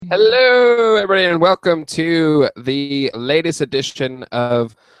Hello, everybody, and welcome to the latest edition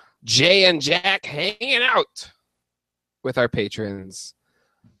of Jay and Jack Hanging Out with our patrons.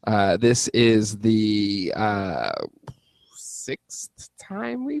 This is the sixth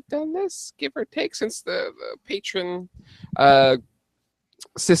time we've done this, give or take, since the patron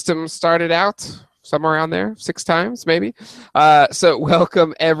system started out. Somewhere around there, 6 times maybe. So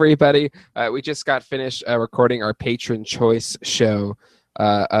welcome, everybody. We just got finished recording our patron choice show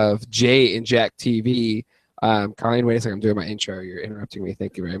of Jay and Jack TV. Colleen, wait a second. I'm doing my intro. You're interrupting me.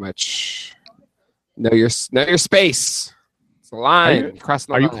 Thank you very much. Know your space. It's the line.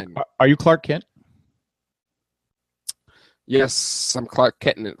 Crossing the line. Are you Clark Kent? Yes, I'm Clark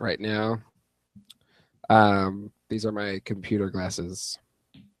Kenting it right now. These are my computer glasses.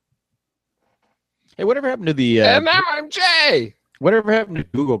 Hey, whatever happened to the... and now I'm Jay! Whatever happened to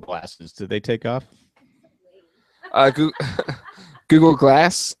Google Glasses? Did they take off? Google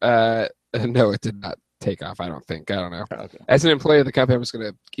Glass? No, it did not take off, I don't think. I don't know. Okay. As an employee of the company, I'm just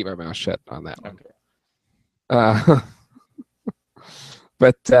going to keep my mouth shut on that one. Okay.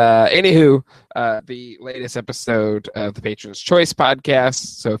 But anywho, the latest episode of the Patron's Choice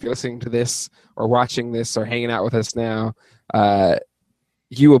podcast. So if you're listening to this or watching this or hanging out with us now,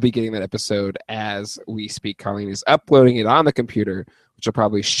 you will be getting that episode as we speak. Colleen is uploading it on the computer, which will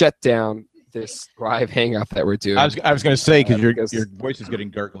probably shut down this live hangout that we're doing. I was going to say because your voice is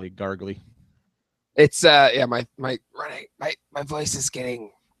getting gargly. It's my voice is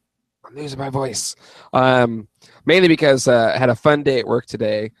getting. I'm losing my voice. Mainly because I had a fun day at work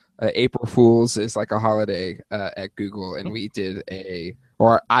today. April Fools is like a holiday at Google, and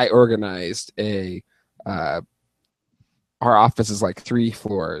I organized a. Our office is like 3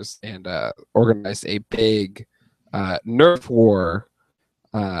 floors, and organized a big Nerf war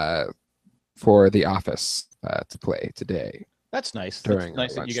for the office to play today. That's nice. During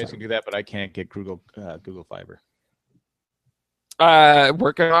That's nice that you guys can do that, but I can't get Google Fiber.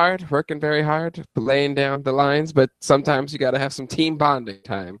 Working very hard, laying down the lines, but sometimes you got to have some team bonding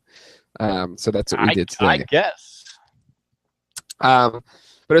time. So that's what we did today. I guess. But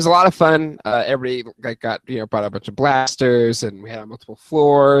it was a lot of fun. Everybody brought a bunch of blasters, and we had multiple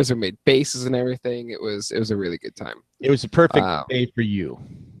floors. We made bases and everything. It was a really good time. It was a perfect day for you.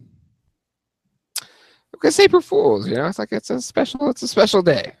 Because April Fools, it's a special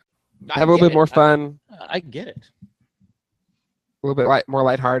day. Have a little bit more fun. I get it. A little bit more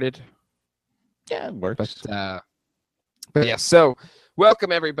lighthearted. Yeah, it works. But yeah, so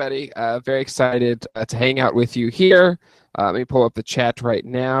welcome everybody. Very excited to hang out with you here. Let me pull up the chat right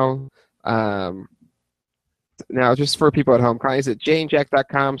now. Now, just for people at home, is it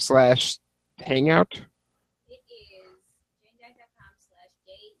janejack.com/hangout? It is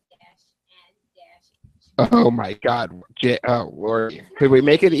janejack.com/j-and-. Oh my God. Oh Lord. Could we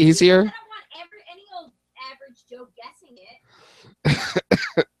make it easier? I don't want any old average Joe guessing it.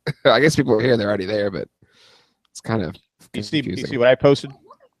 I guess people are here, they're already there, but it's kind of confusing. You see what I posted?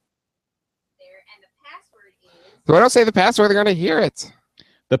 So I don't say the password, they're going to hear it.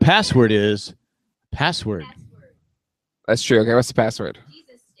 The password is password. That's true. Okay, what's the password?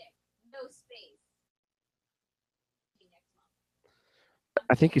 Jesus stick. No space.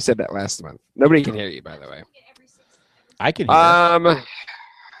 I think you said that last month. Nobody can hear you, by the way. I can hear.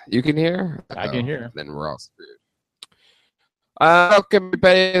 You can hear? I can hear. Then we're all screwed. Welcome,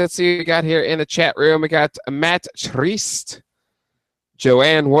 everybody. Let's see what we got here in the chat room. We got Matt Triest,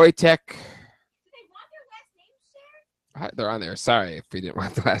 Joanne Wojtek. They're on there. Sorry if we didn't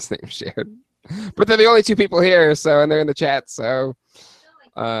want the last name shared. But they're the only 2 people here, and they're in the chat, so...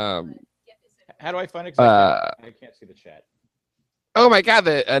 How do I find exactly? I can't see the chat. Oh my God,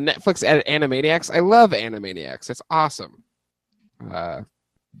 the Netflix Animaniacs. I love Animaniacs. It's awesome. I'll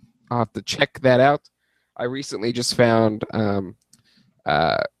have to check that out. I recently just found...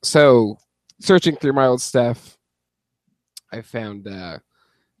 so, searching through my old stuff, I found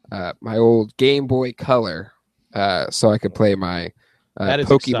my old Game Boy Color... so I could play my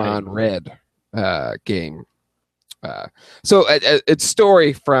Pokemon Red game. So it's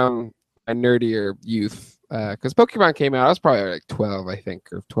story from a nerdier youth, because Pokemon came out. I was probably like 12, I think,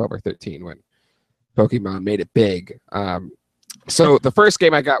 or 12 or 13 when Pokemon made it big. So the first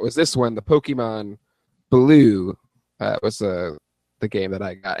game I got was this one, the Pokemon Blue. Was the game that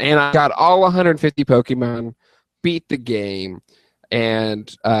I got, and I got all 150 Pokemon, beat the game. And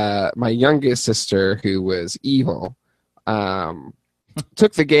my youngest sister, who was evil,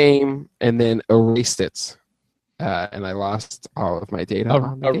 took the game and then erased it. And I lost all of my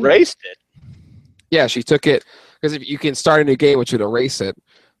data. Erased it? Yeah, she took it because if you can start a new game, which would erase it.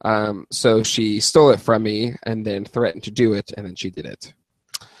 So she stole it from me and then threatened to do it, and then she did it.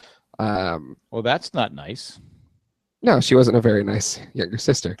 Well, that's not nice. No, she wasn't a very nice younger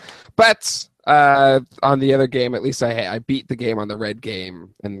sister. But on the other game, at least I beat the game on the red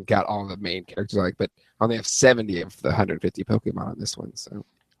game and got all the main characters. But I only have 70 of the 150 Pokemon on this one. So,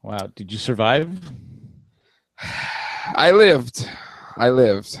 wow, did you survive? I lived,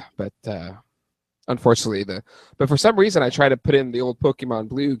 but unfortunately, but for some reason I tried to put in the old Pokemon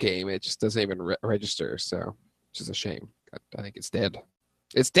Blue game. It just doesn't even register. So, which is a shame. I think it's dead.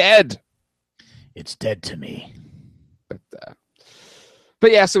 It's dead. It's dead to me.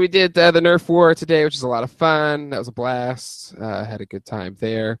 But yeah, so we did the Nerf War today, which is a lot of fun. That was a blast. Had a good time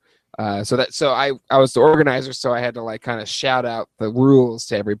there. So I was the organizer, so I had to like kind of shout out the rules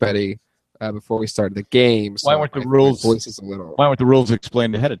to everybody before we started the game. So why weren't the rules? Why weren't the rules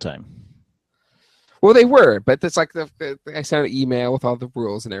explained ahead of time? Well, they were, but it's like I sent an email with all the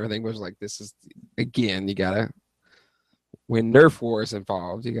rules and everything. Was like, this is again, you gotta. When Nerf War is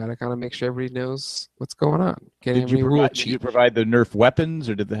involved, you got to kind of make sure everybody knows what's going on. Did you provide the Nerf weapons,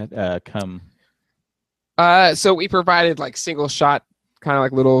 or did that come? So we provided like single shot, kind of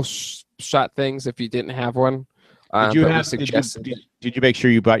like little shot things if you didn't have one. Did you make sure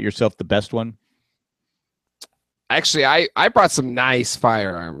you bought yourself the best one? Actually, I brought some nice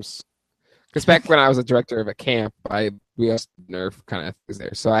firearms. Because back when I was a director of a camp, we had Nerf kind of things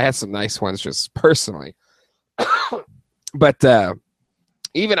there. So I had some nice ones just personally. But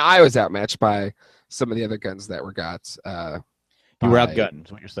even I was outmatched by some of the other guns that were got. You were outgunned,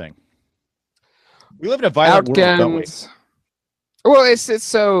 is what you're saying. We live in a violent world, don't we? Well, it's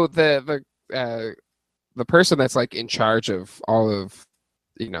so the person that's like in charge of all of,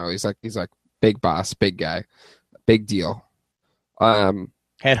 he's like big boss, big guy, big deal.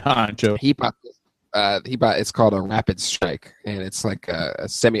 Head honcho. He bought it's called a Rapid Strike, and it's like a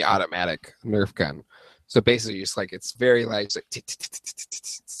semi-automatic Nerf gun. So basically, just like it's very light,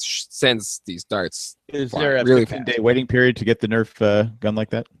 sends these darts. Is there a really 15-day waiting period to get the Nerf gun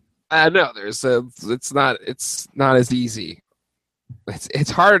like that? No, it's not as easy.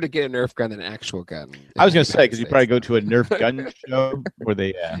 It's harder to get a Nerf gun than an actual gun. I was going to say, because you probably go to a Nerf gun show where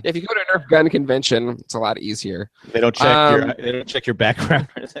they. If you go to a Nerf gun convention, it's a lot easier. They don't check your background.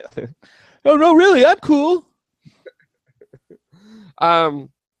 Oh no, really? I'm cool.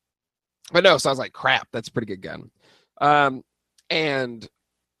 But no, so I was like, crap, that's a pretty good gun. And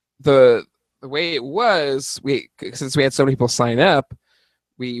the way it was, since we had so many people sign up,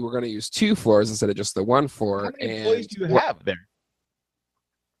 we were going to use 2 floors instead of just the 1 floor. How many employees do you have there?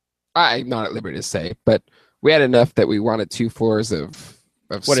 I'm not at liberty to say, but we had enough that we wanted 2 floors of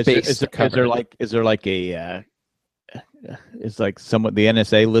space. Is there like a is like someone the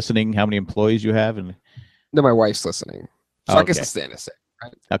NSA listening? How many employees you have? And no, my wife's listening, so I guess it's the NSA.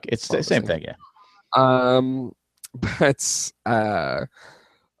 Right? Okay, it's the same thing, yeah. But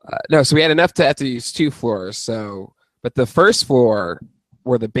no, so we had enough to have to use 2 floors. So, but the first floor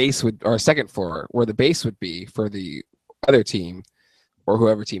where the base or second floor where the base would be for the other team or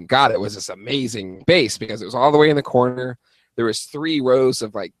whoever team got it was this amazing base because it was all the way in the corner. There was 3 rows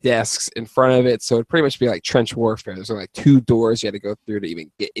of like desks in front of it, so it'd pretty much be like trench warfare. There's only like 2 doors you had to go through to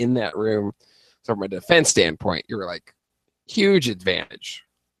even get in that room. So from a defense standpoint, you were like huge advantage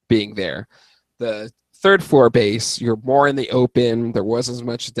being there. The third floor base, you're more in the open. There wasn't as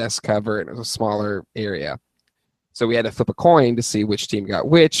much desk cover, and it was a smaller area. So we had to flip a coin to see which team got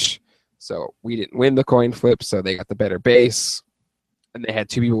which. So we didn't win the coin flip, so they got the better base. And they had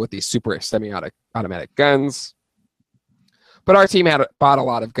 2 people with these super semi-automatic guns. But our team bought a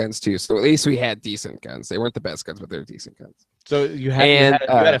lot of guns too, so at least we had decent guns. They weren't the best guns, but they were decent guns. So you had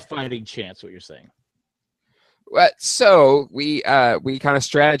a fighting chance, what you're saying. So we kind of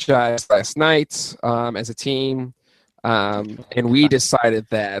strategized last night as a team, and we decided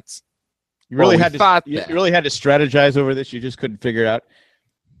that you really had to strategize over this. You just couldn't figure it out.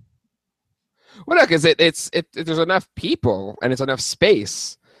 Well, no, because there's enough people and it's enough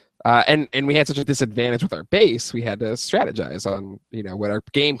space, and we had such a disadvantage with our base. We had to strategize on what our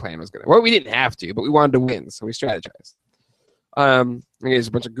game plan was going to. Well, we didn't have to, but we wanted to win, so we strategized. There's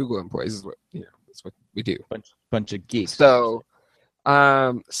a bunch of Google employees. Is what that's what we do. Bunch of geeks. So,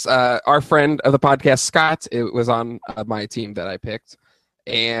 our friend of the podcast, Scott, it was on my team that I picked,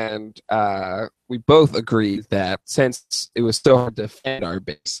 and we both agreed that since it was still hard to defend our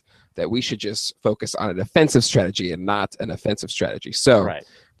base, that we should just focus on a defensive strategy and not an offensive strategy. So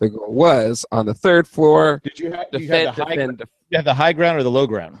the goal was on the 3rd floor. Did you have the high ground or the low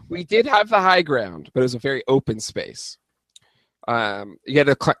ground? We did have the high ground, but it was a very open space. You had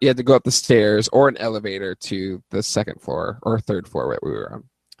to go up the stairs or an elevator to the 2nd floor or 3rd floor that we were on.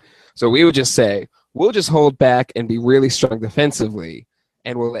 So we would just say, we'll just hold back and be really strong defensively,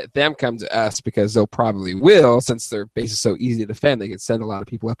 and we'll let them come to us because they'll probably will, since their base is so easy to defend. They can send a lot of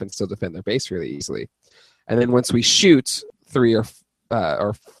people up and still defend their base really easily. And then once we shoot 3 or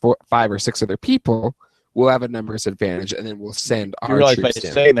 4, 5 or 6 other people, we'll have a numbers advantage, and then we'll send our realize troops by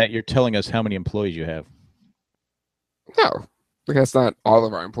in. saying that you're telling us how many employees you have. No, because not all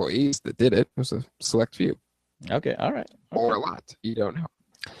of our employees that did it. It was a select few. Okay, all right. Or a lot. You don't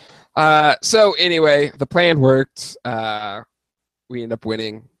know. So anyway, the plan worked. We ended up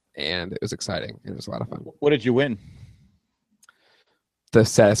winning, and it was exciting. It was a lot of fun. What did you win? The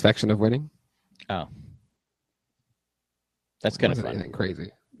satisfaction of winning. Oh. That's kind of fun. Anything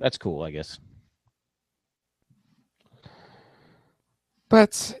crazy. That's cool, I guess.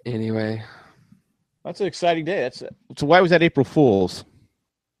 But anyway. That's an exciting day. So why was that April Fool's?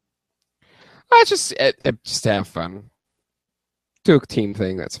 Just to have fun. Do a team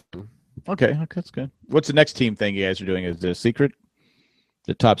thing. That's fun. Okay, that's good. What's the next team thing you guys are doing? Is it a secret?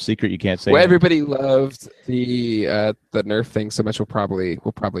 The top secret you can't say? Well, everybody loved the Nerf thing so much. We'll probably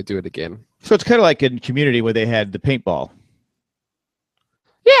do it again. So it's kind of like in Community where they had the paintball.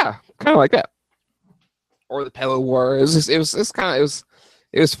 Yeah, kind of like that. Or the Pillow War. It was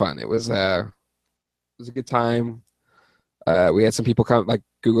fun. It was a good time. We had some people come, like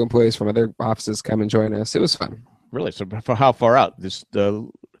Google employees from other offices, come and join us. It was fun. Really? So for how far out?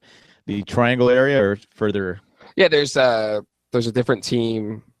 The Triangle area or further? Yeah, there's a different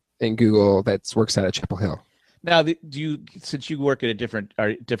team in Google that works out of Chapel Hill. Now, since you work at a different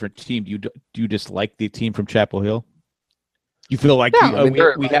team, do you dislike the team from Chapel Hill? You feel like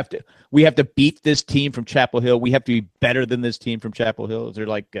we have to beat this team from Chapel Hill. We have to be better than this team from Chapel Hill. Is there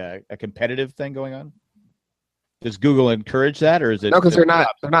like a competitive thing going on? Does Google encourage that, or is it? No, because they're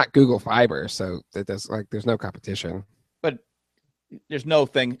not Google Fiber, so there's no competition. But there's no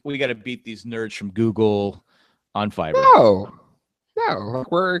thing. We got to beat these nerds from Google on Fiber. No,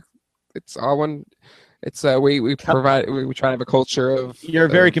 it's all one. It's we try to have a culture of. You're a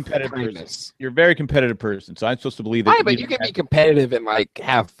very competitive person. You're a very competitive person, so I'm supposed to believe that. Right, but you can be competitive and like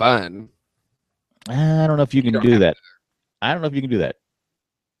have fun. I don't know if you can do that. I don't know if you can do that.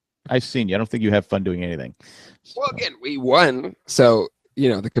 I've seen you. I don't think you have fun doing anything. Well, again, we won, so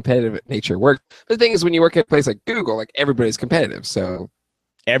the competitive nature worked. But the thing is, when you work at a place like Google, like everybody's competitive, so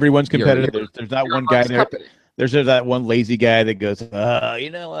everyone's competitive. There's not one guy there. There's that one lazy guy that goes, you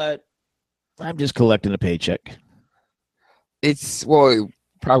know what? I'm just collecting a paycheck. It's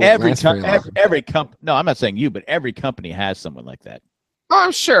probably every company. No, I'm not saying you, but every company has someone like that. Oh,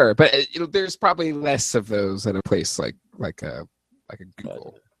 I'm sure, but there's probably less of those at a place like a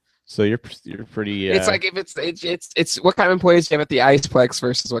Google. So you're pretty. It's like if it's what kind of employees you have at the Iceplex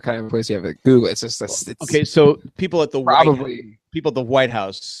versus what kind of employees you have at Google. It's just okay. So people at the White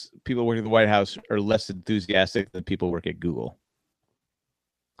House, people working at the White House are less enthusiastic than people work at Google.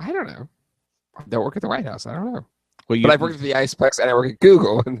 I don't know. I don't work at the White House. I don't know. Well, but I've worked at the Iceplex and I work at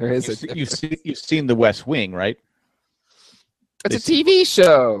Google, and there is you've seen The West Wing, right? It's a TV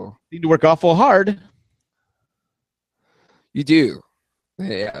show. You need to work awful hard. You do.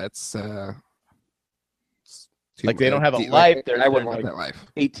 Yeah, that's like they don't have a life. I wouldn't want that life.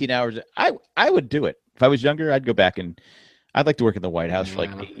 18 hours. I would do it if I was younger. I'd go back and I'd like to work in the White House for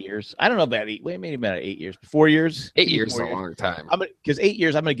like 8 years. I don't know about maybe about 8 years. 4 years. 8 years is a long time. Because 8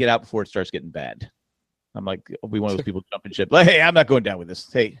 years, I'm going to get out before it starts getting bad. I'm like, I'll be one of those people jumping ship. Like, hey, I'm not going down with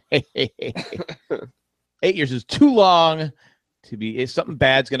this. Hey. 8 years is too long to be. If something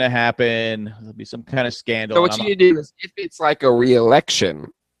bad's going to happen, there'll be some kind of scandal. So what you need to do is, if it's like a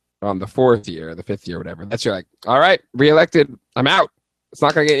re-election on the 4th year, the 5th year, whatever, that's you're like, all right, re-elected, I'm out. It's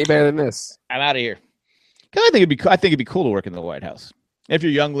not going to get any better than this. I'm out of here. Because I think it'd be cool to work in the White House. If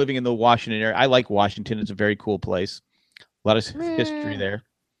you're young, living in the Washington area, I like Washington. It's a very cool place. A lot of history there.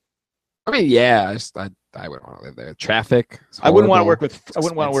 I mean, yeah, I wouldn't want to live there. Traffic. I wouldn't want to work with.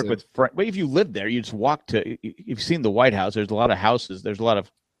 But if you lived there, you just walk to. You've seen the White House. There's a lot of houses. There's a lot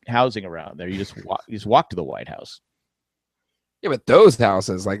of housing around there. You just walk to the White House. Yeah, but those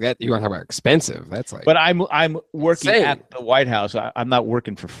houses like that, you want to talk about expensive. That's like. But I'm working at the White House. I'm not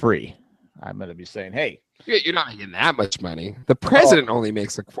working for free. I'm going to be saying, hey. You're not making that much money. The president only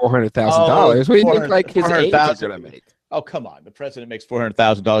makes like $400,000. What do you think like his aide is going to make? Oh, come on. The president makes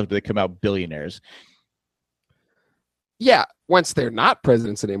 $400,000, but they come out billionaires. Yeah, once they're not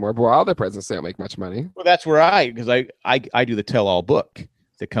presidents anymore, but all the presidents don't make much money. Well, that's where I do the tell-all book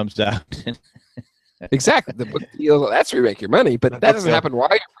that comes out. Exactly. The book deal, that's where you make your money, but that doesn't happen while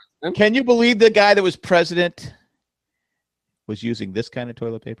you're president. Can you believe the guy that was president was using this kind of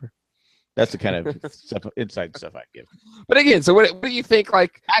toilet paper? That's the kind of inside stuff I give. But again, so what do you think?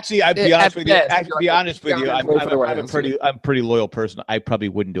 Like, actually, I'd be honest with you. I'm a pretty loyal person. I probably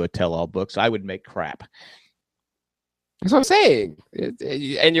wouldn't do a tell-all book, so I would make crap. That's what I'm saying.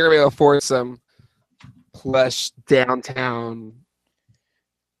 And you're gonna be able to afford some plush downtown.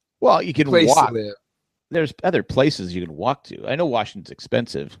 Well, you can walk. There's other places you can walk to. I know Washington's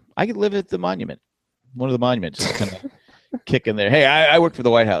expensive. I could live at the monument. One of the monuments, just kind of kick in there. Hey, I work for the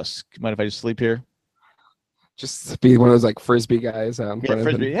White House. Mind if I just sleep here? Just be one of those like frisbee guys out in front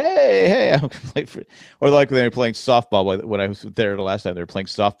frisbee. Hey, I'm play for. Or like when they were playing softball. When I was there the last time, they were playing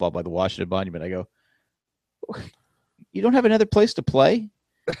softball by the Washington Monument. I go, you don't have another place to play?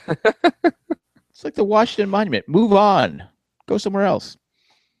 It's like the Washington Monument. Move on. Go somewhere else.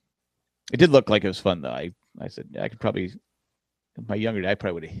 It did look like it was fun, though. I said, I could probably, in my younger day, I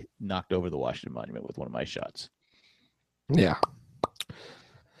probably would have knocked over the Washington Monument with one of my shots. Yeah.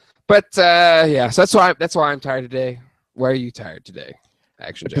 But, so that's why I'm tired today. Why are you tired today?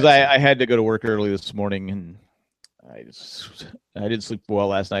 Actually, because I had to go to work early this morning, and I didn't sleep well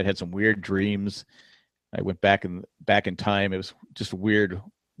last night. Had some weird dreams. I went back in time. It was just weird,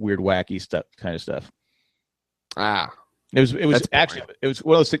 wacky stuff, kind of stuff. It was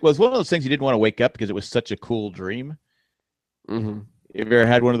one of those things you didn't want to wake up because it was such a cool dream. Mm-hmm. Have you ever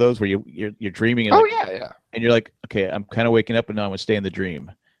had one of those where you're dreaming? And and you're like, okay, I'm kind of waking up, and now I want to stay in the dream.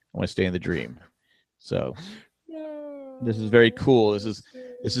 So this is very cool. This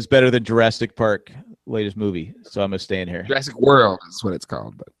is better than Jurassic Park latest movie. So I'm gonna stay in here. Jurassic World is what it's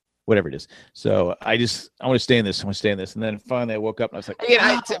called, but whatever it is. So I want to stay in this. And then finally I woke up and I was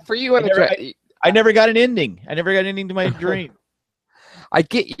like, for you, I never got an ending. I never got an ending to my dream. I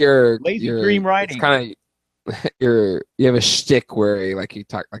get your lazy dream writing. It's kind of you have a shtick where you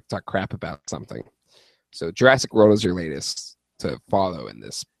talk crap about something. So Jurassic World is your latest to follow in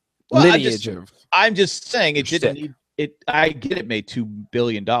this lineage of. I'm just saying it didn't need it. I get it made $2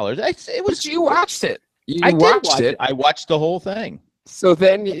 billion. It was. You watched it. I watched it. I watched the whole thing. So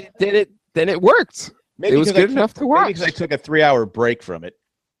then it worked. Maybe it was good enough to watch. Because I took a 3-hour break from it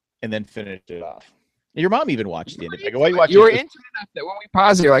and then finished it off. Your mom even watched the end. I go, why are you watching? You were into it enough that when we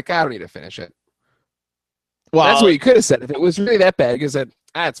paused, you're like, I don't need to finish it. Well, that's what you could have said if it was really that bad. You said,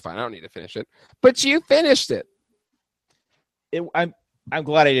 it's fine. I don't need to finish it. But you finished it. I'm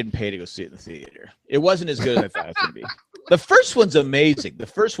glad I didn't pay to go see it in the theater. It wasn't as good as I thought it was going to be. The first one's amazing. The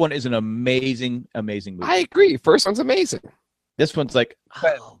first one is an amazing, amazing movie. I agree. First one's amazing. This one's like,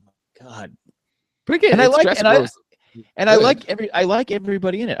 oh my god! But again, I like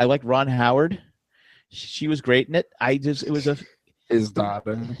everybody in it. I like Ron Howard. She was great in it. His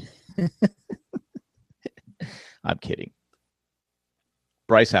daughter. I'm kidding.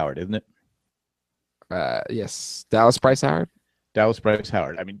 Bryce Howard, isn't it? Yes, Dallas Bryce Howard. Dallas Bryce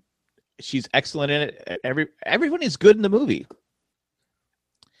Howard. I mean, she's excellent in it. Everyone is good in the movie.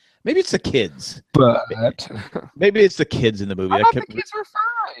 Maybe it's the kids, but maybe it's the kids in the movie. I thought the kids were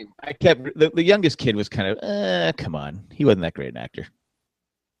fine. The youngest kid was kind of, come on, he wasn't that great an actor,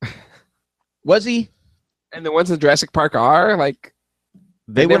 was he? And the ones in Jurassic Park are like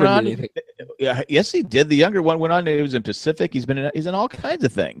they went on. Yes, he did. The younger one went on. He was in Pacific. He's in all kinds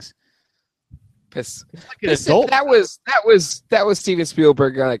of things. Like an adult. That was Steven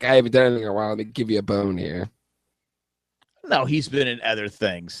Spielberg. Like, I haven't done anything in a while. Let me give you a bone here. No, he's been in other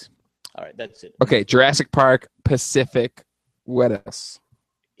things. All right, that's it. Okay, Jurassic Park, Pacific. What else?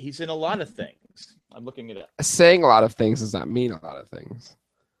 He's in a lot of things. I'm looking it up. Saying a lot of things does not mean a lot of things.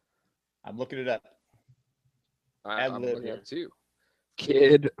 I'm looking it up. I'm looking it up too.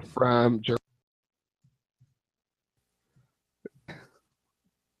 Kid from Jurassic.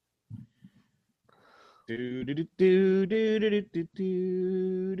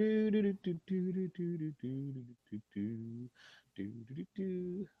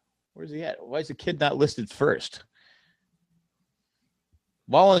 Where's he at? Why is the kid not listed first?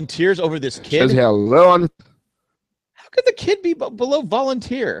 Volunteers over this kid? Shows you how low on. How could the kid be below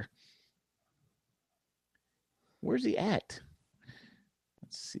volunteer? Where's he at?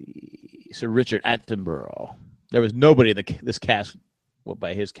 Let's see. Sir Richard Attenborough. There was nobody in this cast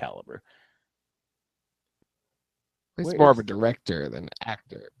by his caliber. He's more of a director than an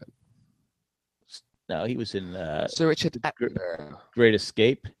actor. But... No, he was in Sir Richard Attenborough. Great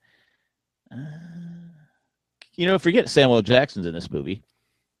Escape. Forget Samuel L. Jackson's in this movie.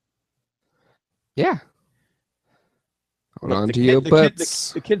 Yeah. Hold on to your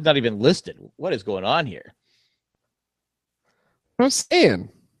butts. The kid's not even listed. What is going on here? I'm saying.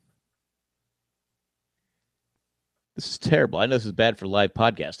 This is terrible. I know this is bad for live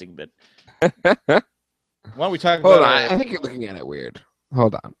podcasting, but why don't we talk about... Hold on. I think you're looking at it weird.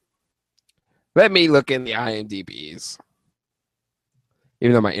 Hold on. Let me look in the IMDb's.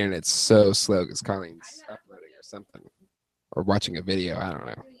 Even though my internet's so slow because Colleen's uploading or something. Or watching a video. I don't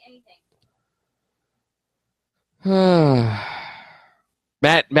know.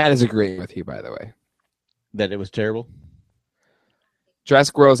 Matt is agreeing with you, by the way. That it was terrible?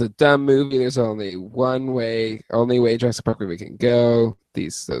 Jurassic World is a dumb movie. There's only only way Jurassic Park movie can go.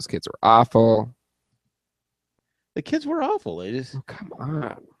 Those kids were awful. The kids were awful. It is. Oh, come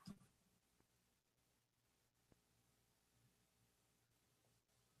on.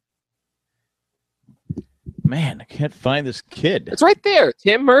 Man, I can't find this kid. It's right there.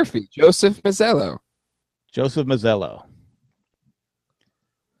 Tim Murphy, Joseph Mazzello. Joseph Mazzello.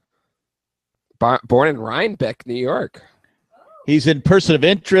 Born in Rhinebeck, New York. He's in Person of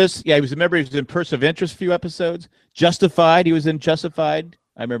Interest. Yeah, he was in Person of Interest a few episodes. Justified. He was in Justified.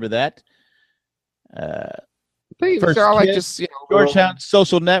 I remember that. These are all like just, Georgetown,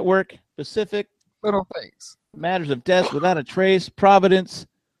 Social Network, Pacific. Little things. Matters of Death Without a Trace, Providence,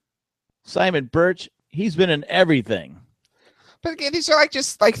 Simon Birch. He's been in everything. But again, these are like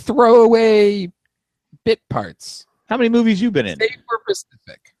just like throwaway bit parts. How many movies you been in? Save for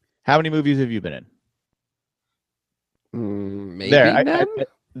Pacific. How many movies have you been in? Maybe none.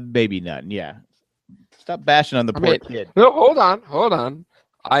 Maybe none. Yeah. Stop bashing on the poor kid. No, hold on.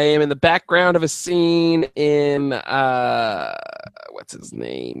 I am in the background of a scene in what's his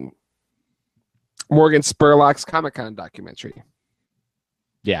name? Morgan Spurlock's Comic-Con documentary.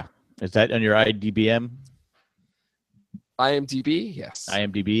 Yeah. Is that on your IMDb? IMDb, yes.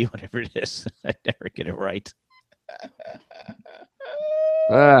 IMDb, whatever it is. I never get it right.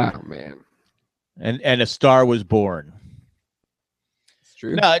 Oh man. And A Star Was Born. It's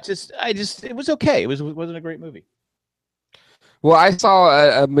true. No, it was okay. It wasn't a great movie. Well, I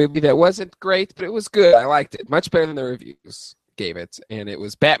saw a movie that wasn't great, but it was good. I liked it much better than the reviews gave it, and it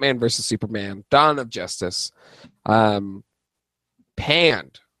was Batman versus Superman: Dawn of Justice. Panned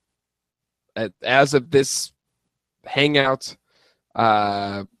as of this Hangout.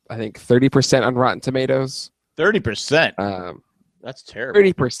 I think 30% on Rotten Tomatoes. 30%. That's terrible.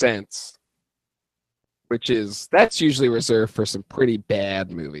 30%, that's usually reserved for some pretty bad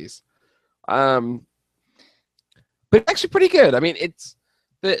movies. But it's actually pretty good. I mean, it's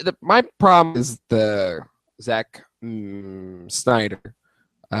my problem is the Zack Snyder.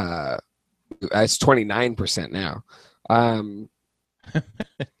 It's 29% now.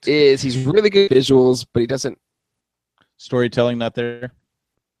 He's really good visuals, but he doesn't. Storytelling not there.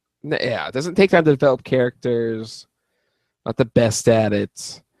 Yeah, it doesn't take time to develop characters. Not the best at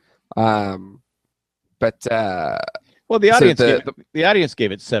it. But well, the audience the audience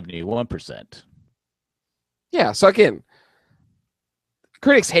gave it 71%. Yeah, so again,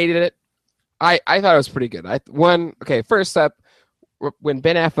 critics hated it. I thought it was pretty good. First up, when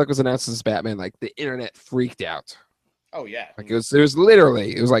Ben Affleck was announced as Batman, like the internet freaked out. Oh yeah, like it was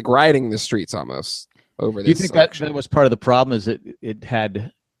like rioting the streets almost over this. Do you think that was part of the problem? Is it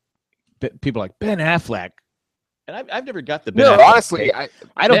had people like Ben Affleck, and I've never got the Ben Affleck honestly, hate.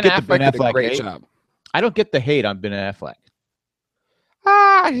 I don't get the Ben Affleck did a great hate. job. I don't get the hate on Ben Affleck.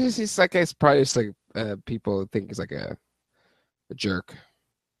 He's like, it's probably just like people think he's like a jerk.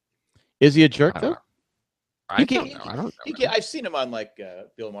 Is he a jerk though? I don't know. I've seen him on like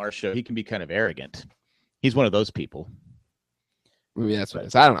Bill Maher's show. He can be kind of arrogant. He's one of those people. Maybe that's what it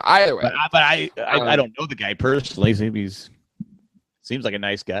is. I don't know. Either way, but I don't know the guy personally. He's seems like a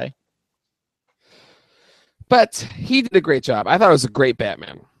nice guy. But he did a great job. I thought it was a great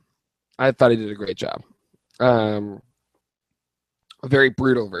Batman. I thought he did a great job. A very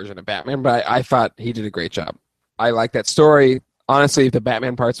brutal version of Batman, but I thought he did a great job. I like that story. Honestly, the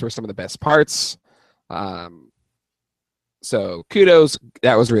Batman parts were some of the best parts. So kudos.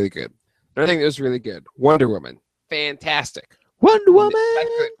 That was really good. Another thing that was really good, Wonder Woman. Fantastic. Wonder Woman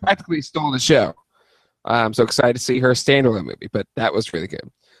practically stole the show. I'm so excited to see her standalone movie, but that was really good.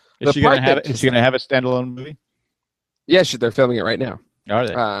 Is she going to have it? Is she going to have a standalone movie? Yeah, they're filming it right now. Are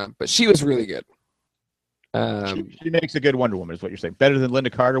they? But she was really good. She makes a good Wonder Woman, is what you're saying. Better than Linda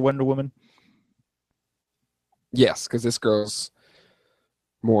Carter Wonder Woman? Yes, because this girl's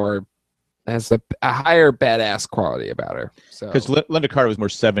has a higher badass quality about her. Because Linda Carter was more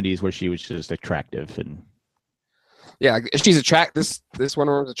 70s, where she was just attractive and. Yeah, she's attractive. This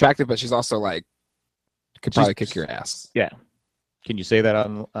Wonder Woman's attractive, but she's also like could probably kick your ass. Yeah. Can you say that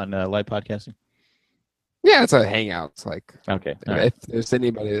on live podcasting? Yeah, it's a hangout. It's like okay. If there's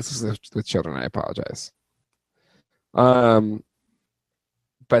anybody this is with children, I apologize. But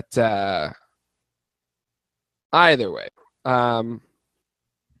either way, that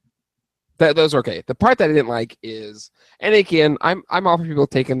those are okay. The part that I didn't like is, and again, I'm all for people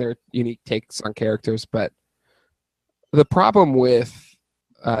taking their unique takes on characters, but the problem with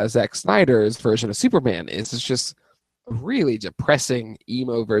Zack Snyder's version of Superman is it's just a really depressing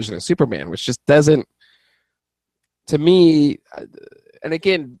emo version of Superman, which just doesn't, to me. And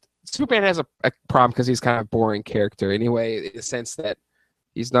again, Superman has a problem because he's kind of a boring character anyway, in the sense that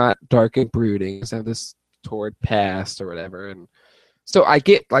he's not dark and brooding. He doesn't have this torrid past or whatever, and so I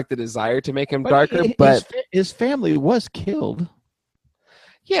get like the desire to make him darker, but his family was killed.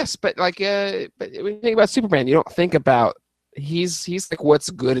 Yes, but like, but when you think about Superman, you don't think about he's like what's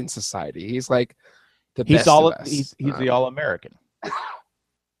good in society. He's like the best of us. He's the all-American.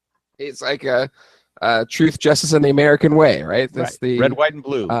 It's like a truth, justice, and the American way, right? That's the red, white, and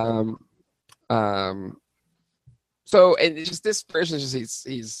blue. So, and it's just this version is just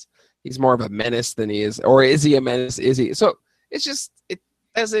he's more of a menace than he is, or is he a menace? Is he? So it's just it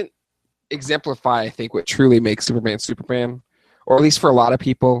doesn't exemplify, I think, what truly makes Superman Superman, or at least for a lot of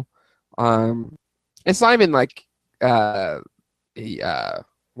people. It's not even like well,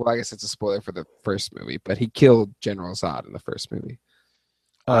 I guess it's a spoiler for the first movie, but he killed General Zod in the first movie.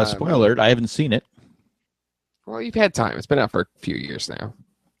 Spoiler alert, I haven't seen it. Well, you've had time. It's been out for a few years now.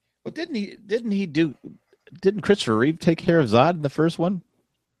 Well, didn't Christopher Reeve take care of Zod in the first one?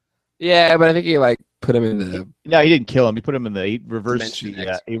 Yeah, but I think he like put him in the. No, he didn't kill him. He put him in the. He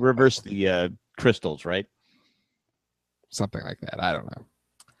reversed the crystals, right? Something like that. I don't know.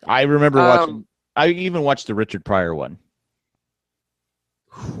 I remember watching. I even watched the Richard Pryor one.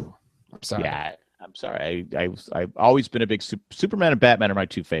 I'm sorry. Yeah, I'm sorry. I've always been a big Superman and Batman are my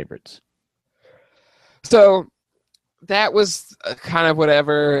two favorites. So that was kind of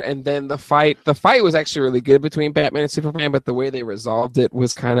whatever, and then the fight was actually really good between Batman and Superman, but the way they resolved it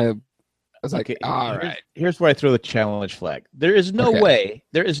was kind of. I was like, all right. Here's where I throw the challenge flag. There is no way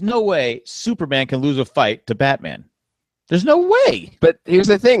Superman can lose a fight to Batman. There's no way. But here's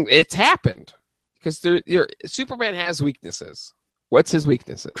the thing: it's happened because Superman has weaknesses. What's his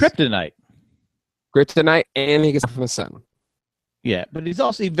weaknesses? Kryptonite, and he gets from the sun. Yeah, but he's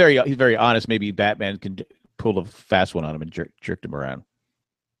also very honest. Maybe Batman can pull a fast one on him and jerk him around.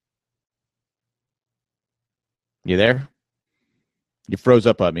 You there? You froze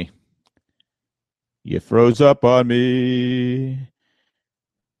up on me.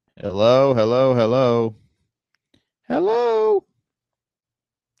 Hello, hello, hello. Hello.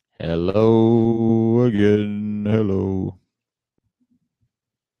 Hello again. Hello.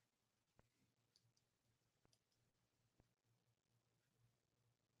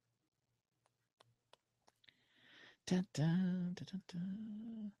 Dun, dun, dun, dun,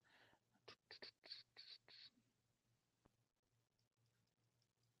 dun.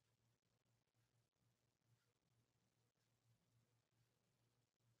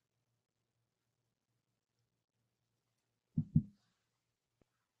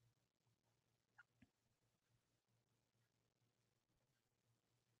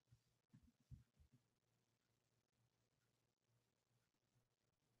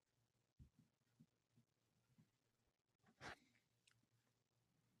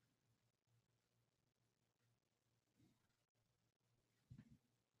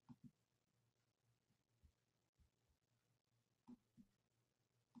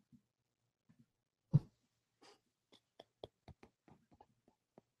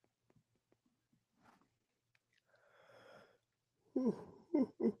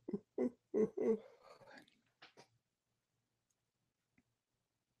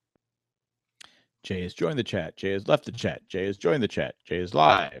 Jay has joined the chat. Jay has left the chat. Jay has joined the chat. Jay is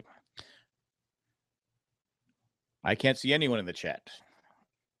live. I can't see anyone in the chat.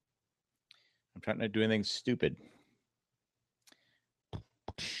 I'm trying not to do anything stupid.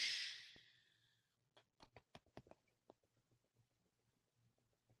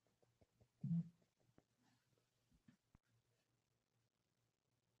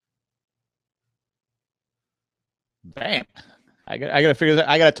 Bam. I got to figure that.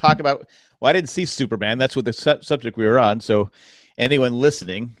 I got to talk about. Well, I didn't see Superman. That's what the subject we were on. So, anyone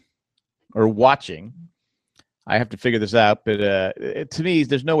listening or watching, I have to figure this out. But to me,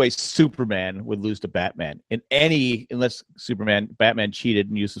 there's no way Superman would lose to Batman unless Batman cheated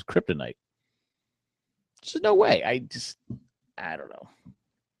and uses kryptonite. There's no way. I don't know.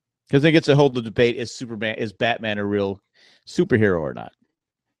 Because it gets to hold the debate: is Batman a real superhero or not?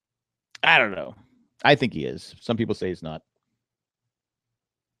 I don't know. I think he is. Some people say he's not.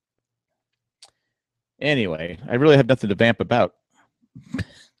 Anyway, I really have nothing to vamp about.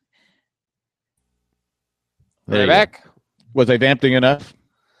 Are you back? Was I vamping enough?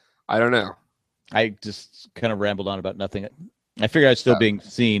 I don't know. I just kind of rambled on about nothing. I figured I was still being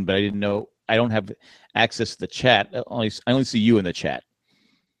seen, but I didn't know I don't have access to the chat. I only see you in the chat.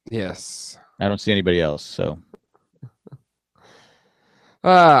 Yes. I don't see anybody else. So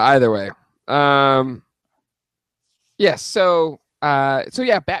either way. Yes, so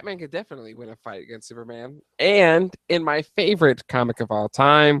yeah, Batman could definitely win a fight against Superman. And in my favorite comic of all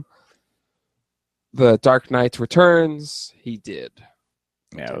time, The Dark Knight Returns, he did.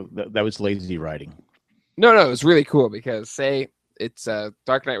 Yeah, that was lazy writing. No, it was really cool because say it's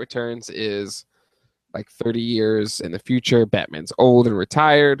Dark Knight Returns is like 30 years in the future. Batman's old and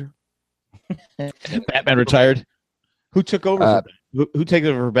retired. Batman retired. Who took over? Who takes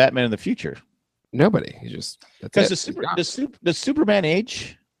over for Batman in the future? Nobody. He just does Superman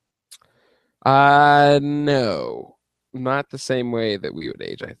age? No, not the same way that we would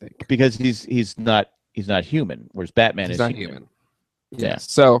age. I think because he's not human, whereas Batman is not human. Yeah.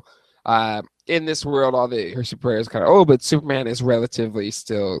 So, in this world, all the superheroes kind of old, but Superman is relatively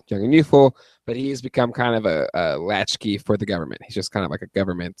still young and youthful. But he's become kind of a latchkey for the government. He's just kind of like a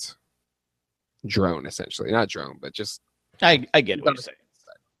government drone, essentially. Not drone, but just. I get what you're saying.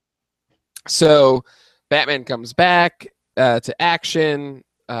 So, Batman comes back to action,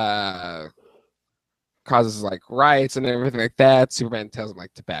 causes like riots and everything like that. Superman tells him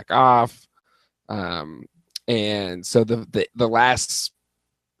like to back off, and so the last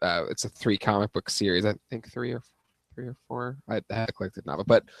it's a 3 comic book series. I think 3 or 4. I haven't collected novel,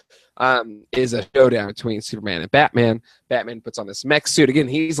 but is a showdown between Superman and Batman. Batman puts on this mech suit again.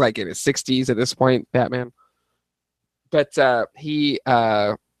 He's like in his 60s at this point, Batman. But the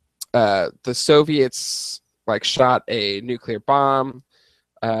Soviets like shot a nuclear bomb,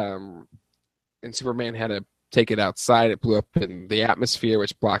 and Superman had to take it outside. It blew up in the atmosphere,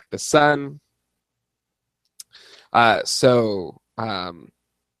 which blocked the sun. So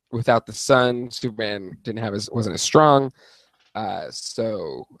without the sun, Superman wasn't as strong.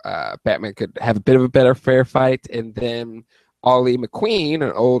 So Batman could have a bit of a better fair fight, and then Ollie McQueen,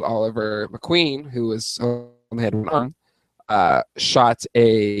 an old Oliver McQueen, who was only had one arm, shot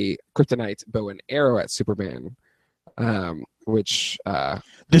a kryptonite bow and arrow at Superman, which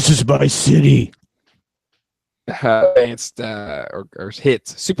this is my city. Advanced or hit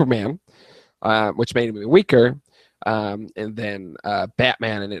Superman, which made him weaker. And then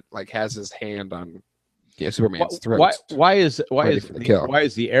Batman, and it like has his hand on Superman's throat. Why is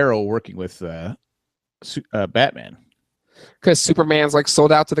the arrow working with Batman? Because Superman's like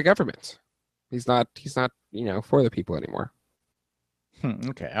sold out to the government. He's not for the people anymore.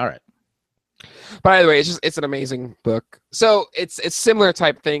 Okay, all right. By the way, it's an amazing book. So it's similar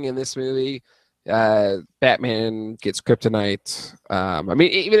type thing in this movie. Batman gets kryptonite. I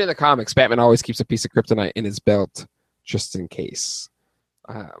mean, even in the comics, Batman always keeps a piece of kryptonite in his belt just in case.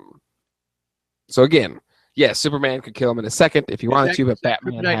 So again, yes, Superman could kill him in a second if he wanted to, but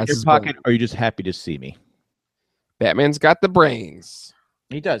Batman has your pocket. Or are you just happy to see me? Batman's got the brains.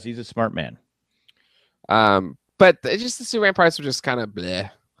 He does. He's a smart man. But just the Superman parts were just kind of bleh.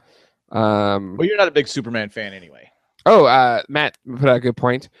 Well, you're not a big Superman fan anyway. Oh, Matt put out a good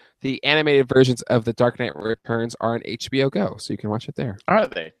point. The animated versions of The Dark Knight Returns are on HBO Go, so you can watch it there. Are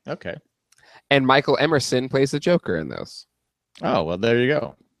they? Okay. And Michael Emerson plays the Joker in those. Oh, well, there you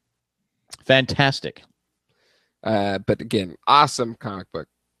go. Fantastic. But again, awesome comic book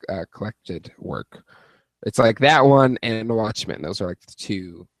collected work. It's like that one and Watchmen. Those are like the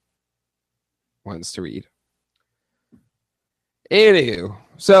 2 ones to read. Anywho,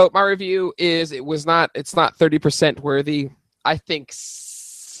 so my review is it's not 30% worthy. I think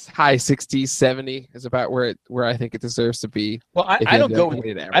high 60s, 70 is about where I think it deserves to be. Well, I don't go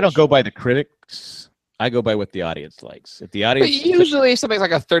by the critics. I go by what the audience likes. If the audience usually something's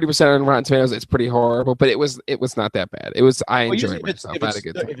like a 30% on Rotten Tomatoes, it's pretty horrible, but it was not that bad. I enjoyed myself. I had a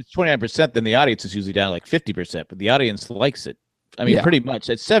good time. If it's 29%, then the audience is usually down like 50%, but the audience likes it. I mean, pretty much.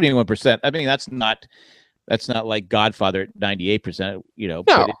 It's 71%. I mean, that's not like Godfather at 98%, No.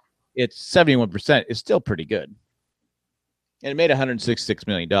 But it's 71%. It's still pretty good. And it made $166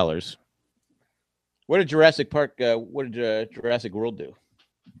 million. What did Jurassic World do?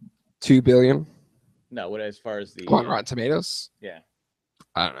 $2 billion. No, what as far as the on Rotten Tomatoes? Yeah.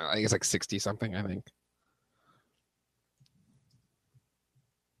 I don't know. I think it's like 60 something, I think.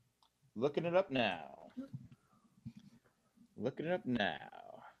 Looking it up now.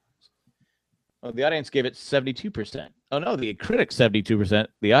 Oh, the audience gave it 72%. Oh, no, the critics 72%.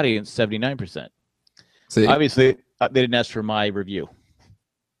 The audience 79%. See? Obviously, they didn't ask for my review.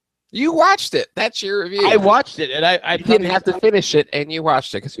 You watched it. That's your review. I watched it, and I didn't have to finish it, and you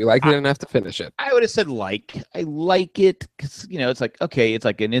watched it because you liked it enough to finish it. I would have said like. I like it because, it's like, okay, it's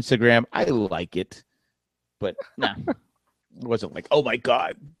like an Instagram. I like it. But, no, it wasn't like, oh, my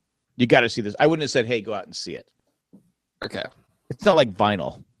God. You got to see this. I wouldn't have said, "Hey, go out and see it." Okay. It's not like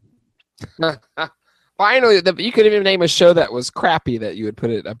vinyl. Finally, you could even name a show that was crappy that you would put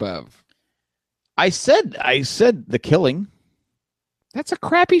it above. I said The Killing. That's a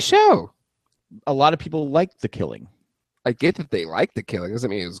crappy show. A lot of people like The Killing. I get that they like The Killing. Doesn't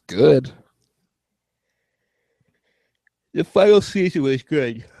mean it was good. The final season was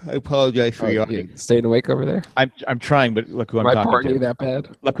good. I apologize for yawning. Staying awake over there? I'm trying, but look who I'm talking to. Am I boring you that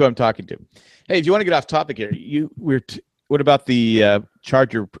bad? Look who I'm talking to. Hey, if you want to get off topic here, what about the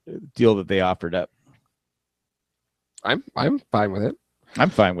Charger deal that they offered up? I'm fine with it. I'm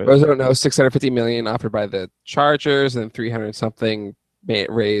fine with it. I don't know, $650 million offered by the Chargers and 300 something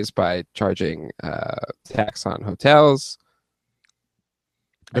raised by charging tax on hotels.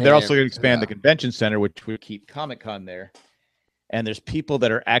 But they're also going to expand the convention center, which would keep Comic-Con there. And there's people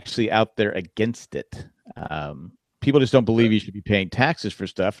that are actually out there against it. People just don't believe you should be paying taxes for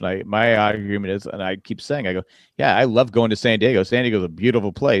stuff. And my argument is, and I keep saying, I go, yeah, I love going to San Diego. San Diego's a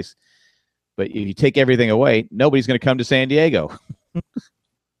beautiful place. But if you take everything away, nobody's going to come to San Diego.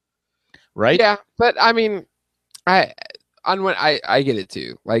 Right? Yeah, but I mean, I get it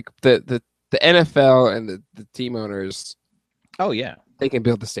too. Like the NFL and the team owners. Oh yeah, they can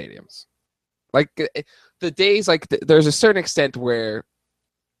build the stadiums. Like the days, like there's a certain extent where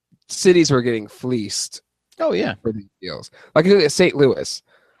cities were getting fleeced. Oh yeah, for these deals. Like St. Louis,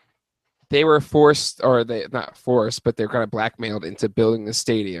 they were forced, or they not forced, but they're kind of blackmailed into building the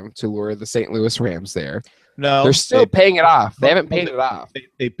stadium to lure the St. Louis Rams there. No, they're still paying it off. They haven't paid it off.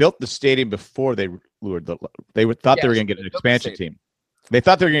 They built the stadium before they lured they thought they were going to get an expansion team. They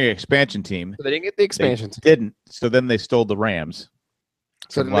thought they were going to get an expansion team. So they didn't get the expansion team. Didn't. So then they stole the Rams.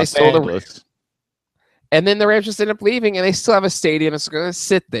 So then they stole the Rams. And then the Rams just ended up leaving, and they still have a stadium that's going to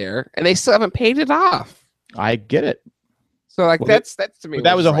sit there, and they still haven't paid it off. I get it. So like that's to me.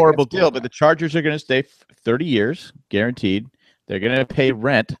 That was a horrible deal. But the Chargers are going to stay 30 years, guaranteed. They're going to pay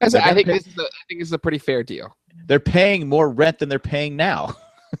rent. I think this is a pretty fair deal. They're paying more rent than they're paying now.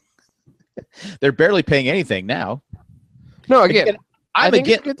 They're barely paying anything now. No, again, I think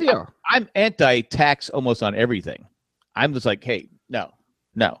it's a good deal. I'm anti-tax almost on everything. I'm just like, hey, no.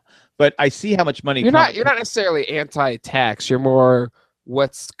 But I see how much money. You're not necessarily anti-tax. You're more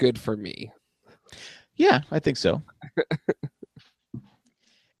what's good for me. Yeah, I think so.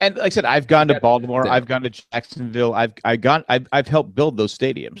 And like I said, I've gone to Baltimore. I've gone to Jacksonville. I've helped build those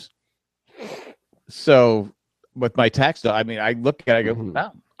stadiums. So with my tax, I mean, I look at it, I go,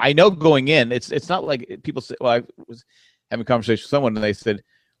 wow. I know going in, it's not like people say, well, I was having a conversation with someone and they said,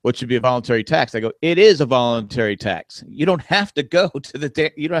 what should be a voluntary tax? I go, it is a voluntary tax. You don't have to go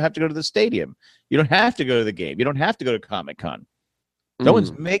to you don't have to go to the stadium. You don't have to go to the game. You don't have to go to Comic-Con. No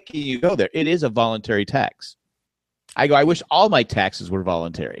one's making you go there. It is a voluntary tax. I go, I wish all my taxes were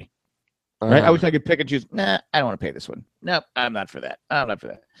voluntary. Right? I wish I could pick and choose. Nah, I don't want to pay this one. No, I'm not for that. I'm not for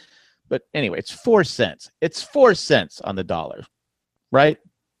that. But anyway, it's 4 cents. It's 4 cents on the dollar. Right?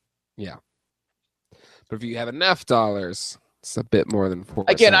 Yeah. But if you have enough dollars, it's a bit more than 4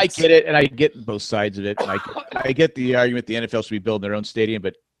 Again, cents. I get it, and I get both sides of it. And I get the argument the NFL should be building their own stadium,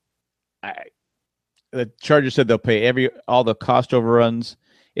 but the Chargers said they'll pay all the cost overruns.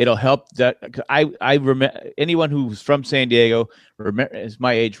 It'll help that. I remember anyone who's from San Diego, is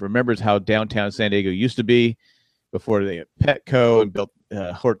my age, remembers how downtown San Diego used to be before they had Petco and built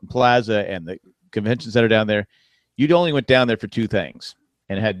Horton Plaza and the convention center down there. You'd only went down there for two things,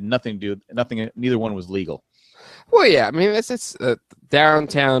 and it had nothing to do. Nothing. Neither one was legal. Well, yeah. I mean, it's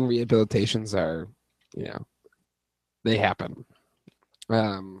downtown rehabilitations are, they happen.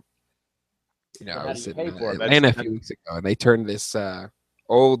 I was in Atlanta a few weeks ago, and they turned this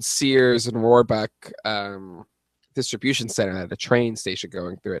old Sears and Warbuck distribution center that had a train station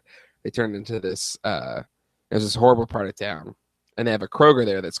going through it. They turned into this. There's this horrible part of town, and they have a Kroger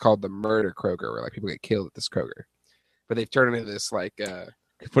there that's called the Murder Kroger, where like people get killed at this Kroger. But they've turned into this like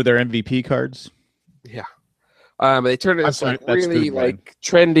for their MVP cards. Yeah. They turned it into really like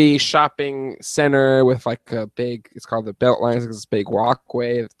trendy shopping center with like a big. It's called the Beltline. It's this big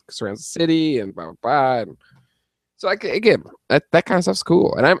walkway that surrounds the city and blah blah blah. And so again, that kind of stuff's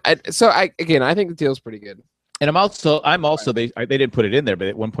cool. And I think the deal's pretty good. And I'm also they didn't put it in there, but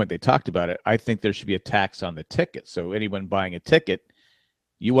at one point they talked about it. I think there should be a tax on the ticket. So anyone buying a ticket,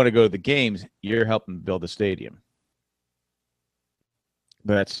 you want to go to the games, you're helping build a stadium.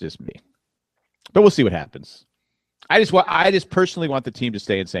 But that's just me. But we'll see what happens. I just personally want the team to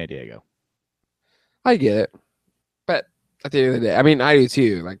stay in San Diego. I get it, but at the end of the day, I mean, I do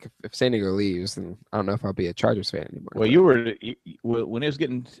too. Like if San Diego leaves, then I don't know if I'll be a Chargers fan anymore. Well, when it was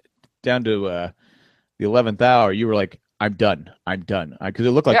getting down to the 11th hour, you were like, I'm done. Because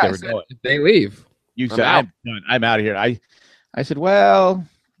it looked like they were going. If they leave. You said, I'm done. I'm out of here. I said, well,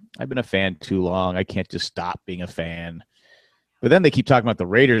 I've been a fan too long. I can't just stop being a fan. But then they keep talking about the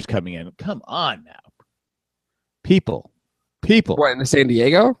Raiders coming in. Come on now. People. What, in San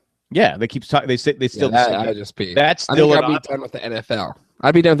Diego? Yeah, they keep talking. They still. I'd just be. That's still. I'd be done with the NFL.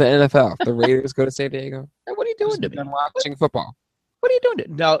 I'd be done with the NFL. The Raiders go to San Diego. Hey, what are you doing to me? I'm watching football. What are you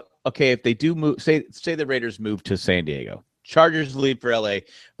doing? Now, okay, if they do move, say the Raiders move to San Diego. Chargers leave for LA.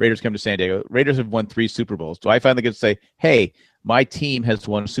 Raiders come to San Diego. Raiders have won 3 Super Bowls. Do I finally get to say, hey, my team has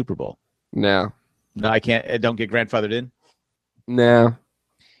won a Super Bowl? No, I can't. I don't get grandfathered in. No.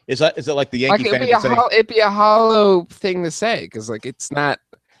 Is it like the Yankee fans? It'd be a hollow thing to say because it's not.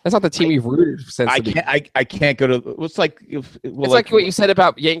 That's not the team you've rooted for since. I can't go to. It's like it's like what you said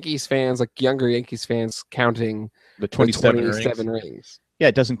about Yankees fans, like younger Yankees fans counting the 27 rings. Yeah,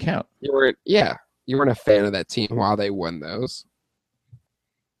 it doesn't count. You weren't a fan of that team while they won those.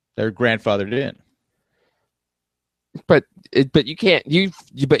 They're grandfathered in. But you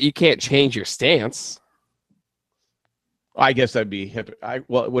can't change your stance. I guess that'd be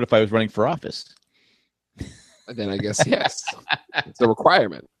what if I was running for office? Then I guess yes, it's a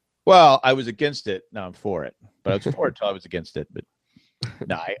requirement. Well, I was against it. Now I'm for it, but I was for it until I was against it. But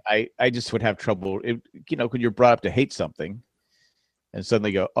no, I just would have trouble. When you're brought up to hate something, and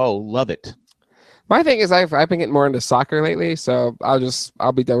suddenly go, "Oh, love it." My thing is, I've been getting more into soccer lately, so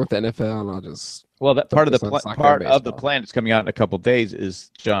I'll be done with the NFL, and I'll just. Well, that part of the plan that's coming out in a couple of days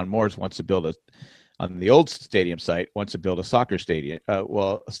is John Morris wants to build on the old stadium site wants to build a soccer stadium.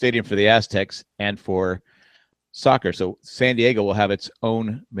 A stadium for the Aztecs and for soccer. So San Diego will have its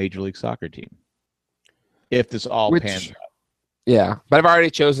own Major League Soccer team if this all pans out. Yeah, but I've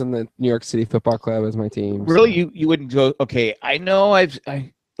already chosen the New York City Football Club as my team. Really, so. You wouldn't go? Okay, I know.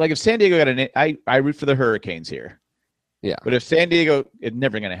 Like if San Diego got I root for the Hurricanes here. Yeah, but if San Diego, it's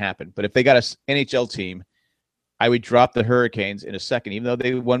never going to happen. But if they got an NHL team, I would drop the Hurricanes in a second, even though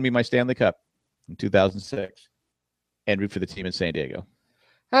they won me my Stanley Cup in 2006, and root for the team in San Diego.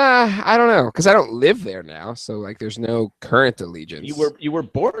 I don't know, because I don't live there now, so there's no current allegiance. You were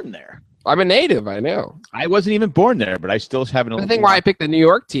born there. I'm a native, I know. I wasn't even born there, but I still have an. The thing why I picked the New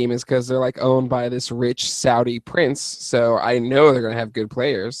York team is because they're owned by this rich Saudi prince, so I know they're going to have good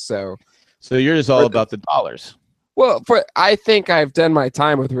players. So you're just all about the dollars. Well, I think I've done my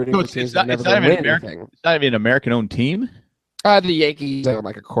time with rooting for teams that never win anything. It's not even an American-owned team. The Yankees own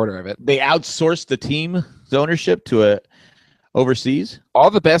a quarter of it. They outsourced the team's ownership to overseas. All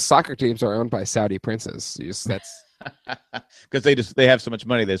the best soccer teams are owned by Saudi princes. That's because they have so much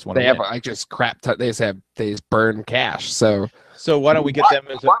money. They just want to. They have just crap. They just burn cash. So why don't we get them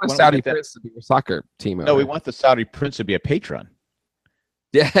as a Saudi prince to be a soccer team? No, we want the Saudi prince to be a patron.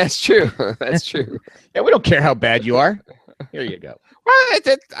 Yeah, that's true. That's true. Yeah, we don't care how bad you are. Here you go. Well, I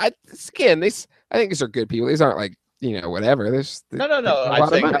think these are good people. These aren't whatever. No.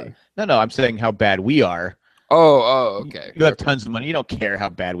 I'm saying how bad we are. Oh, okay. You have tons of money. You don't care how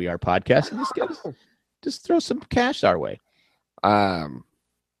bad we are podcasting. Just throw some cash our way.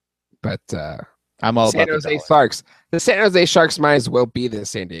 But I'm all San about Jose Sharks. The San Jose Sharks might as well be the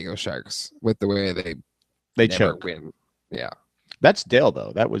San Diego Sharks with the way they never choke. Win. Yeah. That's Dale,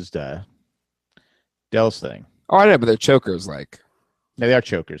 though. That was Dale's thing. Oh, I know, but they're chokers. Yeah, they are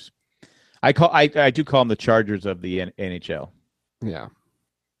chokers. I do call them the Chargers of the NHL. Yeah.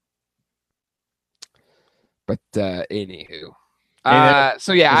 But anywho,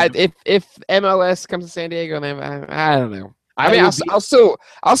 so yeah, if MLS comes to San Diego, then I don't know.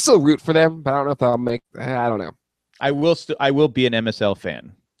 I'll still root for them, but I don't know if I'll make. I don't know. I will be an MSL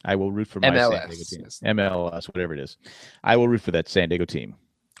fan. I will root for my MLS. San Diego team. MLS, whatever it is. I will root for that San Diego team,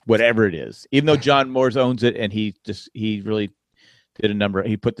 whatever it is. Even though John Morris owns it, and he really did a number.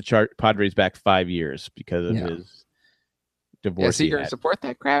 He put the Padres back 5 years because of his divorce. Yeah, so you're gonna support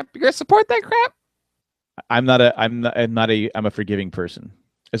that crap? You're gonna support that crap? I'm a forgiving person.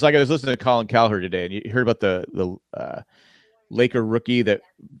 It's like I was listening to Colin Cowherd today, and you heard about the Laker rookie that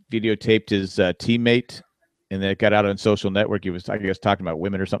videotaped his teammate, and then it got out on social network. He was, I guess, talking about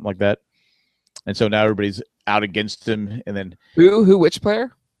women or something like that, and so now everybody's out against him. And then which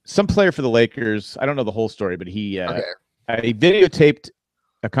player? Some player for the Lakers. I don't know the whole story, but he videotaped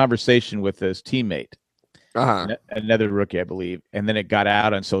a conversation with his teammate. Another rookie, I believe, and then it got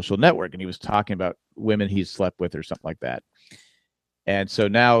out on social network, and he was talking about women he slept with or something like that. And so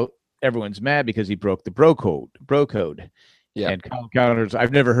now everyone's mad because he broke the bro code. Yeah. And Colin Cowherd's,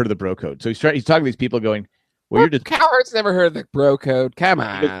 I've never heard of the bro code. So he's talking to these people going, well, you're just Cowherd's never heard of the bro code. Come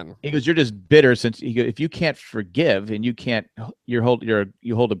on. He goes, you're just bitter if you can't forgive and you hold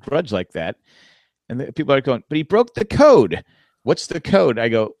a grudge like that. And people are going, but he broke the code. What's the code? I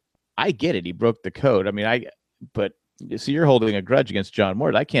go, I get it. He broke the code. I mean, but see, you're holding a grudge against John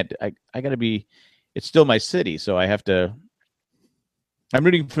Mort. I can't. I got to be. It's still my city, so I have to. I'm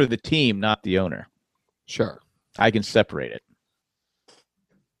rooting for the team, not the owner. Sure, I can separate it.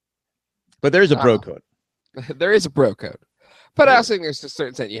 But there's a bro code. There is a bro code. But I also think there's a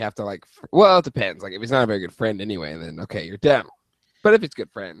certain extent you have to well, it depends. Like if he's not a very good friend anyway, then okay, you're down. But if it's a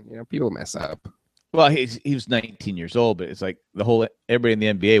good friend, people mess up. Well, he was 19 years old, but it's like everybody in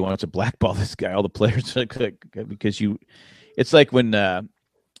the NBA wants to blackball this guy. All the players because it's like when the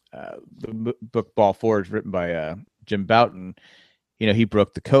book Ball Forward is written by Jim Bouton. He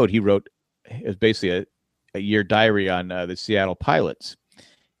broke the code. He wrote it was basically a year diary on the Seattle Pilots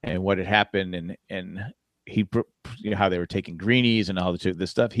and what had happened and he how they were taking greenies and all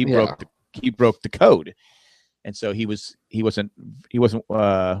this stuff. He broke the code, and so he wasn't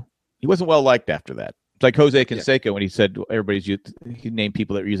well liked after that. It's like Jose Canseco when he said he named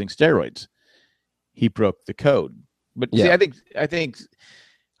people that were using steroids. He broke the code. But see, I think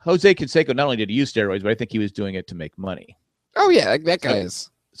Jose Canseco not only did he use steroids, but I think he was doing it to make money. Oh yeah, that guy is.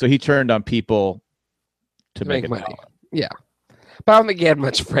 So he turned on people to make money. Yeah. But I don't think he had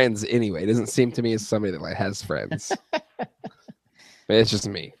much friends anyway. It doesn't seem to me as somebody that has friends. But it's just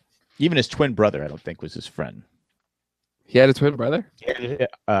me. Even his twin brother, I don't think, was his friend. He had a twin brother?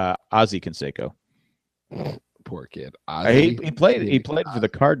 Ozzie Canseco. Poor kid. Ozzie. He played for the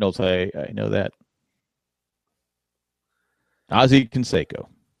Cardinals. I know that. Ozzie Canseco.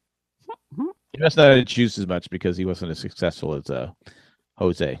 He must not have juiced as much because he wasn't as successful as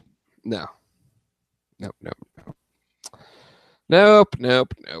Jose. No. Nope.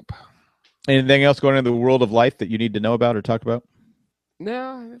 Anything else going on in the world of life that you need to know about or talk about?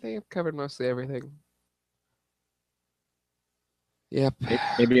 No, I think I've covered mostly everything. Yep.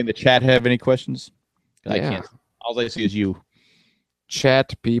 Maybe in the chat have any questions? Yeah. I can't. All I see is you.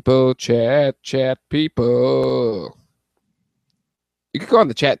 Chat people. You could go on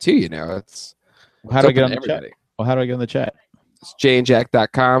the chat too, It's how do I get on the chat? Well, how do I get on the chat? It's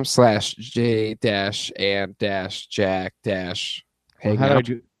janejack.com/j-and-jack. How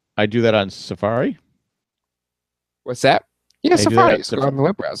do I do that on Safari? What's that? Yeah, Safari. Just go on the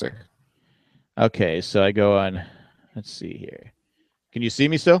web browser. Okay, so I go on. Let's see here. Can you see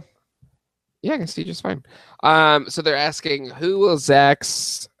me still? Yeah, I can see just fine. So they're asking, who will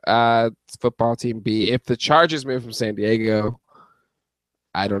Zach's football team be if the Chargers move from San Diego?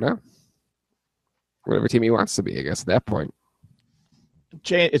 I don't know. Whatever team he wants to be, I guess, at that point.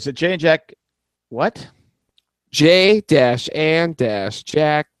 It's a J and Jack. What?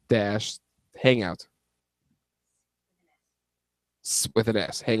 J-and-Jack-Hangout. With an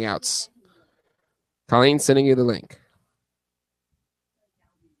S. Hangouts. Colleen's sending you the link.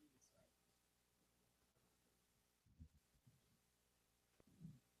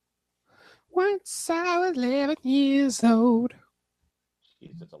 Once I was 11 years old.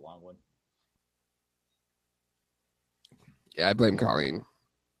 Jeez, that's a long one. Yeah, I blame Colleen.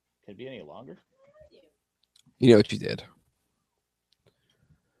 Can it be any longer? You know what you did.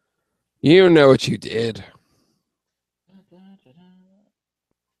 You know what you did.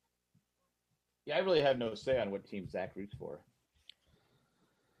 Yeah, I really have no say on what team Zach roots for.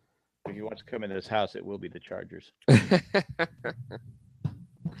 If he wants to come into this house, it will be the Chargers.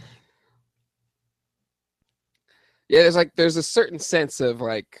 Yeah, there's a certain sense of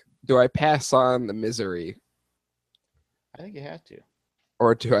do I pass on the misery? I think you have to.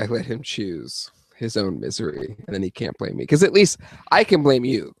 Or do I let him choose his own misery and then he can't blame me? Because at least I can blame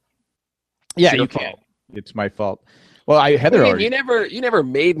you. Yeah, you can. It's my fault. Well, Heather already. You never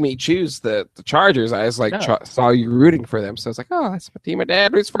made me choose the Chargers. I was saw you rooting for them, so I was like, oh, that's what team my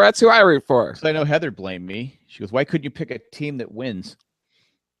dad roots for. That's who I root for. So I know Heather blamed me. She goes, "Why couldn't you pick a team that wins?"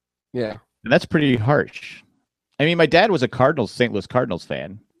 Yeah, and that's pretty harsh. I mean, my dad was a St. Louis Cardinals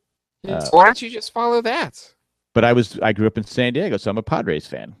fan. Why don't you just follow that? But I grew up in San Diego, so I'm a Padres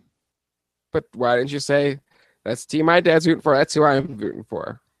fan. But why didn't you say that's the team my dad's rooting for? That's who I'm rooting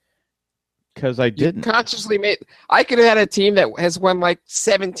for. Because I didn't consciously made. I could have had a team that has won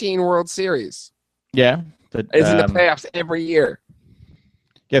 17 World Series. Yeah, but is in the playoffs every year.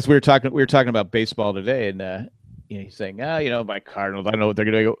 Yes, we were talking about baseball today, and he's saying, my Cardinals. I don't know what they're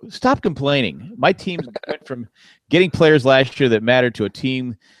going to go. Stop complaining. My team went from getting players last year that mattered to a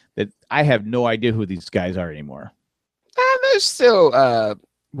team that I have no idea who these guys are anymore. There's still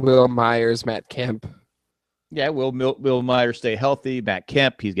Will Myers, Matt Kemp. Yeah, Will Myers stay healthy? Matt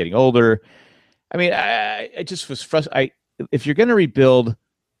Kemp, he's getting older. I mean, I just was frustrated. If you're going to rebuild.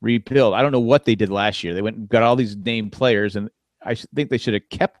 I don't know what they did last year. They went and got all these named players, and I think they should have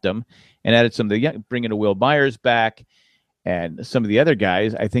kept him and added some of the young, bringing a Will Myers back and some of the other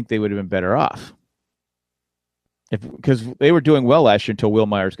guys. I think they would have been better off because they were doing well last year until Will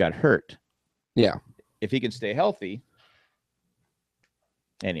Myers got hurt. Yeah, if he can stay healthy.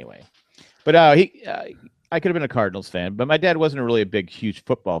 Anyway, but I could have been a Cardinals fan, but my dad wasn't really a big, huge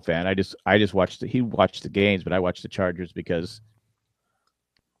football fan. I just watched he watched the games, but I watched the Chargers because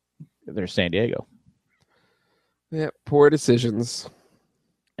they're San Diego. Yeah, poor decisions.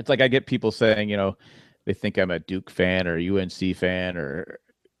 It's like I get people saying, they think I'm a Duke fan or a UNC fan or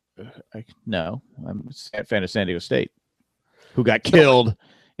no, I'm a fan of San Diego State, who got killed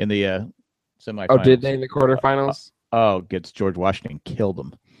in the semifinals. Oh, did they in the quarterfinals? Against George Washington, killed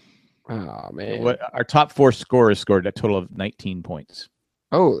them. Oh man! Our top 4 scorers scored a total of 19 points.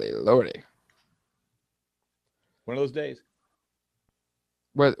 Holy lordy! One of those days.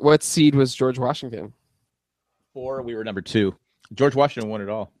 What seed was George Washington? 4. We were number 2. George Washington won it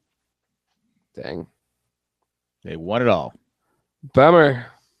all. Dang! They won it all. Bummer.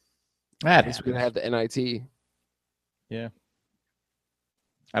 That we're gonna have the NIT. Yeah.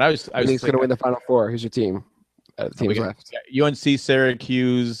 And I was who's going to win the Final Four? Who's your team? The teams left. UNC,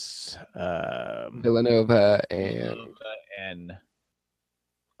 Syracuse, Villanova, and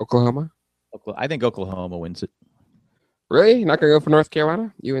Oklahoma. I think Oklahoma wins it. Really? You're not going to go for North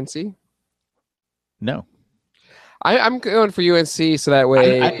Carolina? UNC? No. I'm going for UNC so that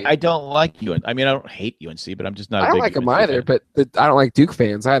way. I don't like UNC. I mean, I don't hate UNC, but I'm just not. I don't like them either, but I don't like Duke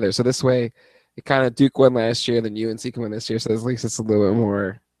fans either. So this way, it kind of Duke won last year, then UNC can win this year. So at least it's a little bit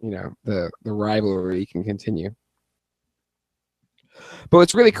more, the rivalry can continue. But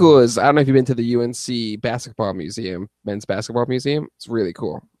what's really cool is, I don't know if you've been to the UNC basketball museum, men's basketball museum. It's really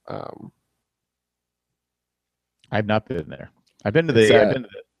cool. I've not been there. I've been to the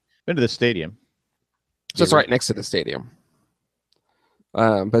stadium. So it's right next to the stadium.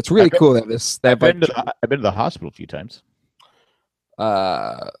 But it's really cool that I've been to the hospital a few times.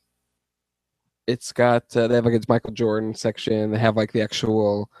 It's got they have like its Michael Jordan section. They have like the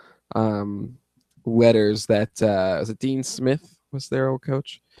actual letters that was it Dean Smith was their old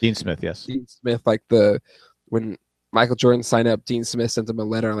coach? Dean Smith, yes. Dean Smith, when Michael Jordan signed up, Dean Smith sent him a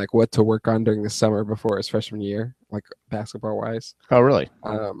letter on like what to work on during the summer before his freshman year, like basketball wise. Oh, really?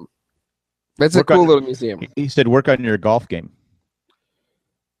 It's a cool little museum. He said, "Work on your golf game."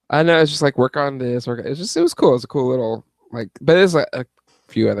 I know. It's just like work on this. It was cool. It's a cool little but there's like a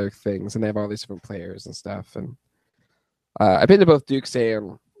few other things, and they have all these different players and stuff. And I've been to both Duke's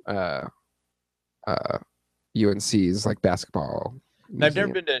and UNC's like basketball. And I've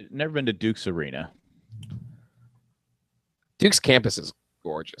never been to Duke's arena. Duke's campus is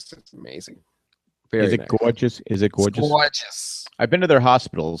gorgeous. It's amazing. Is it gorgeous? Is it gorgeous? It's gorgeous. I've been to their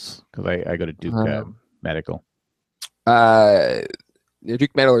hospitals because I go to Duke Medical.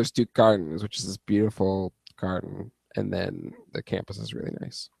 Duke Medical is Duke Gardens, which is this beautiful garden, and then the campus is really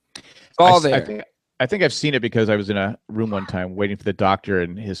nice. It's all there. I think I've seen it because I was in a room one time waiting for the doctor,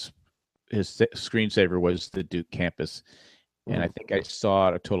 and his screensaver was the Duke campus, and I think I saw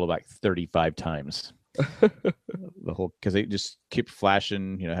it a total of like 35 times. The whole because they just keep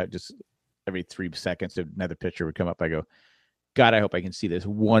flashing, just every 3 seconds another picture would come up. I go, God, I hope I can see this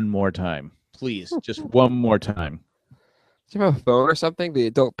one more time, please, just one more time. Do you have a phone or something? The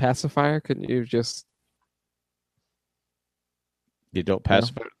adult pacifier? Couldn't you just? The adult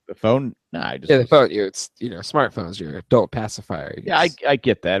pacifier, the phone? Nah, the phone. It's smartphones. Your adult pacifier. Yeah, I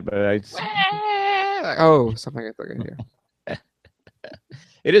get that, but something I thought here.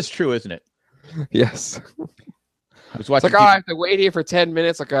 It is true, isn't it? Yes. I was watching. It's like, I have to wait here for 10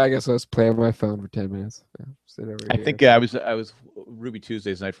 minutes. Like, I guess I'll just play on my phone for 10 minutes. Yeah, sit over I here. think I was Ruby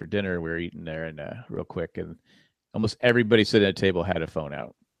Tuesdays night for dinner. We were eating there and real quick, and almost everybody sitting at the table had a phone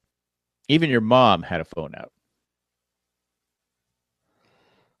out. Even your mom had a phone out.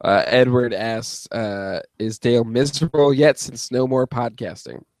 Edward asks, is Dale miserable yet since no more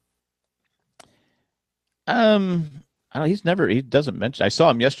podcasting? I don't know, he doesn't mention. I saw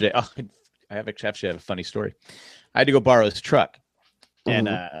him yesterday. Oh, I actually have a funny story. I had to go borrow his truck, and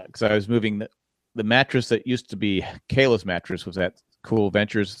because I was moving the mattress that used to be Kayla's mattress was at Cool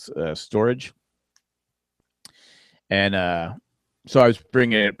Ventures storage, and so I was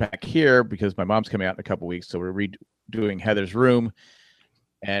bringing it back here because my mom's coming out in a couple weeks, so we're redoing Heather's room,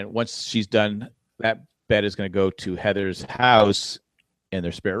 and once she's done, that bed is going to go to Heather's house in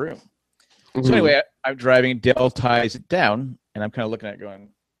their spare room. So anyway, I'm driving. Dale ties it down, and I'm kind of looking at it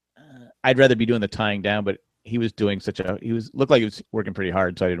going, I'd rather be doing the tying down, but he was doing looked like he was working pretty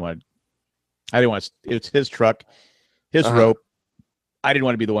hard, so I didn't want to. It's his truck, his rope. I didn't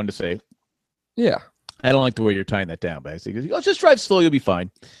want to be the one to say, yeah, I don't like the way you're tying that down, but I say, "Oh, just drive slow, you'll be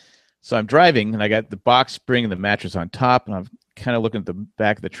fine." So I'm driving, and I got the box spring and the mattress on top, and I'm kind of looking at the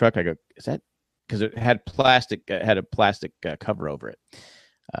back of the truck. I go, "Is that?" Because it had a plastic cover over it,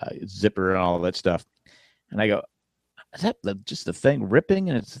 zipper and all that stuff. And I go, "Is that just the thing ripping?"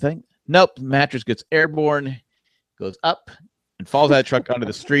 And it's the thing. Nope. The mattress gets airborne, goes up, and falls out of the truck onto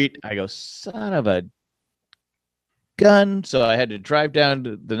the street. I go, "Son of a gun!" So I had to drive down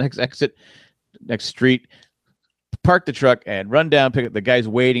to the next street, park the truck, and run down, pick up the guy's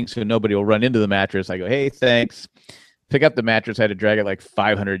waiting so nobody will run into the mattress. I go, "Hey, thanks." Pick up the mattress. I had to drag it like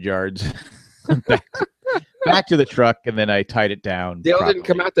 500 yards back to the truck, and then I tied it down. Dale didn't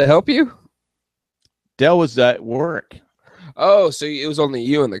come out to help you? Dale was at work. Oh, so it was only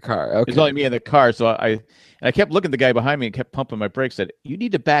you in the car. Okay. It was only me in the car. So I kept looking at the guy behind me and kept pumping my brakes. Said, "You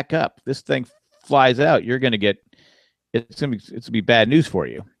need to back up. This thing flies out. You're going to get, it's going to be bad news for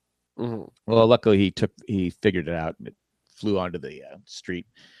you." Mm-hmm. Well, luckily he figured it out, and it flew onto the street.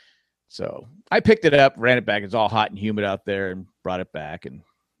 So I picked it up, ran it back. It's all hot and humid out there, and brought it back and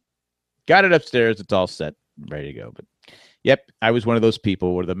got it upstairs. It's all set, ready to go. But yep, I was one of those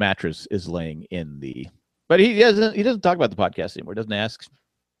people where the mattress is laying in the. But he doesn't talk about the podcast anymore. Doesn't ask.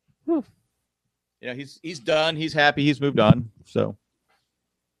 You know, he's done. He's happy. He's moved on. So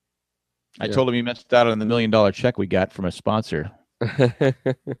I told him he missed out on the $1 million check we got from a sponsor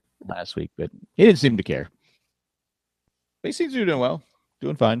last week, but he didn't seem to care. But he seems to be doing well,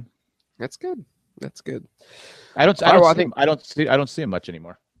 doing fine. That's good. That's good. I don't see him much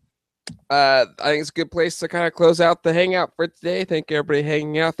anymore. I think it's a good place to kind of close out the hangout for today. Thank you, everybody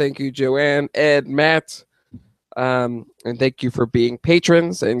hanging out. Thank you, Joanne, Ed, Matt. And thank you for being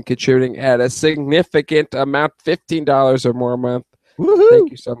patrons and contributing at a significant amount, $15 or more a month. Woo-hoo!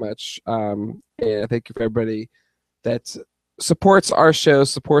 Thank you so much. And thank you for everybody that supports our show,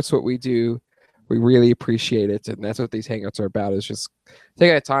 supports what we do. We really appreciate it. And that's what these hangouts are about, is just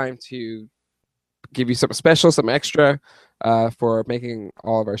taking the time to give you something special, something extra for making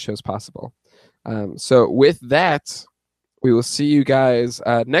all of our shows possible. So with that, we will see you guys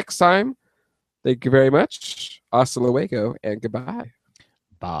next time. Thank you very much. Hasta luego and goodbye.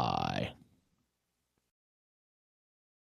 Bye.